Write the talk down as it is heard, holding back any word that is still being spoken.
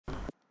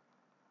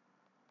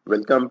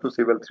Welcome to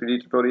Civil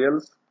 3D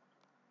Tutorials.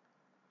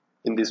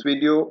 In this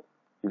video,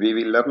 we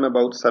will learn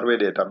about survey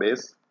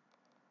database,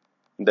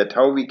 that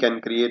how we can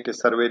create a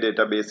survey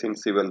database in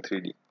Civil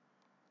 3D.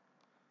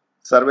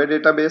 Survey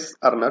database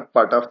are not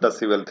part of the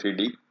Civil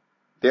 3D.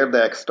 They are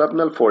the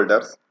external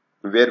folders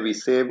where we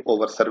save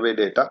our survey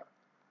data,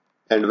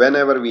 and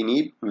whenever we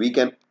need, we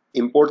can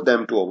import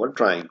them to our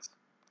drawings.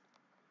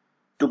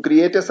 To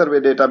create a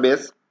survey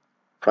database,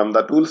 from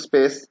the Tools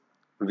space,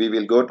 we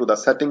will go to the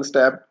Settings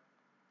tab.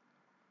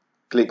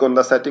 Click on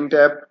the Setting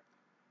tab.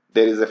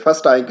 There is a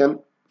first icon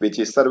which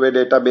is Survey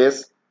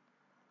Database.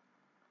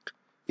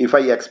 If I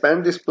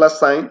expand this plus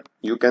sign,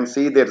 you can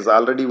see there is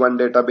already one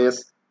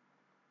database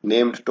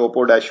named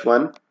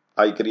Topo-1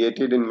 I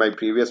created in my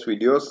previous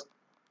videos.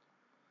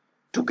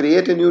 To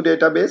create a new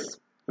database,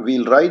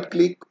 we'll right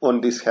click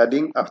on this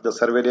heading of the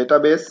survey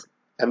database,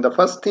 and the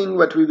first thing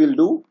what we will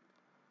do,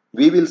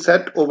 we will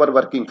set our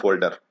working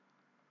folder.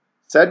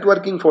 Set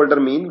working folder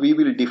means we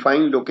will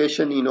define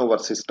location in our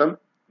system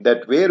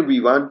that where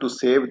we want to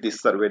save this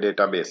survey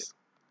database.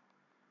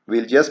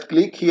 We'll just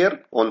click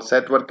here on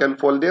set working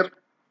folder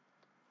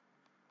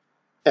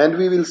and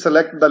we will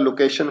select the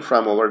location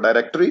from our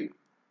directory.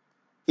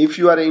 If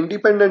you are an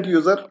independent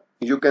user,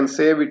 you can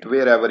save it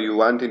wherever you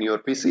want in your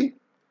PC.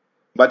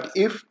 But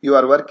if you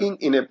are working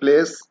in a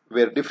place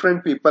where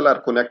different people are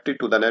connected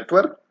to the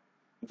network,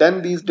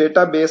 then these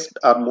databases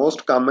are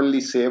most commonly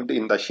saved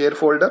in the share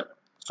folder,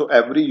 so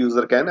every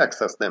user can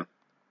access them.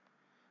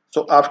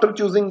 So after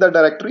choosing the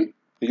directory,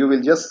 you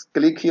will just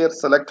click here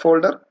select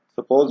folder.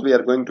 Suppose we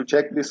are going to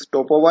check this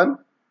Topo-1.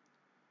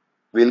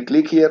 We'll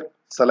click here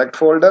select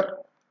folder.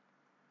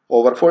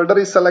 Our folder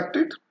is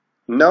selected.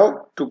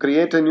 Now to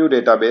create a new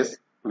database,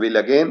 we'll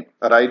again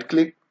right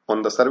click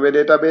on the survey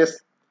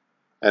database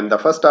and the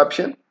first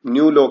option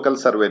new local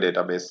survey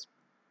database.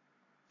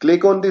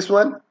 Click on this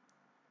one.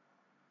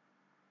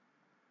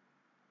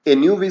 A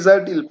new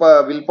wizard will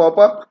pop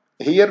up.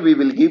 Here we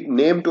will give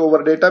name to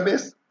our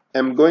database.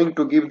 I'm going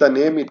to give the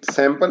name it's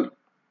sample-1.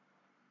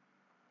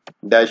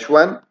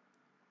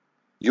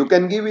 You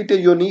can give it a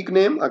unique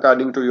name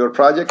according to your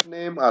project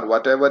name or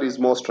whatever is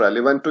most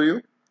relevant to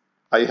you.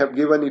 I have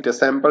given it a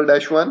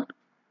sample-1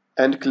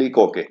 and click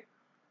OK.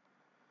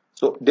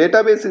 So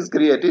database is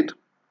created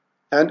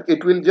and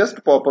it will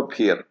just pop up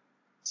here.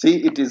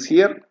 See, it is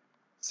here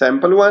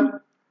sample-1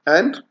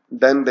 and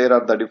then there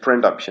are the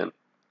different options.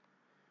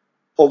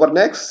 Our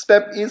next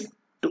step is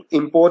to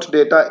import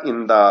data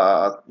in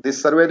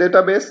this survey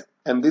database,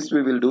 and this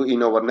we will do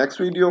in our next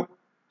video.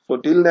 So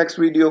till next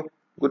video,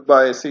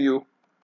 goodbye, see you.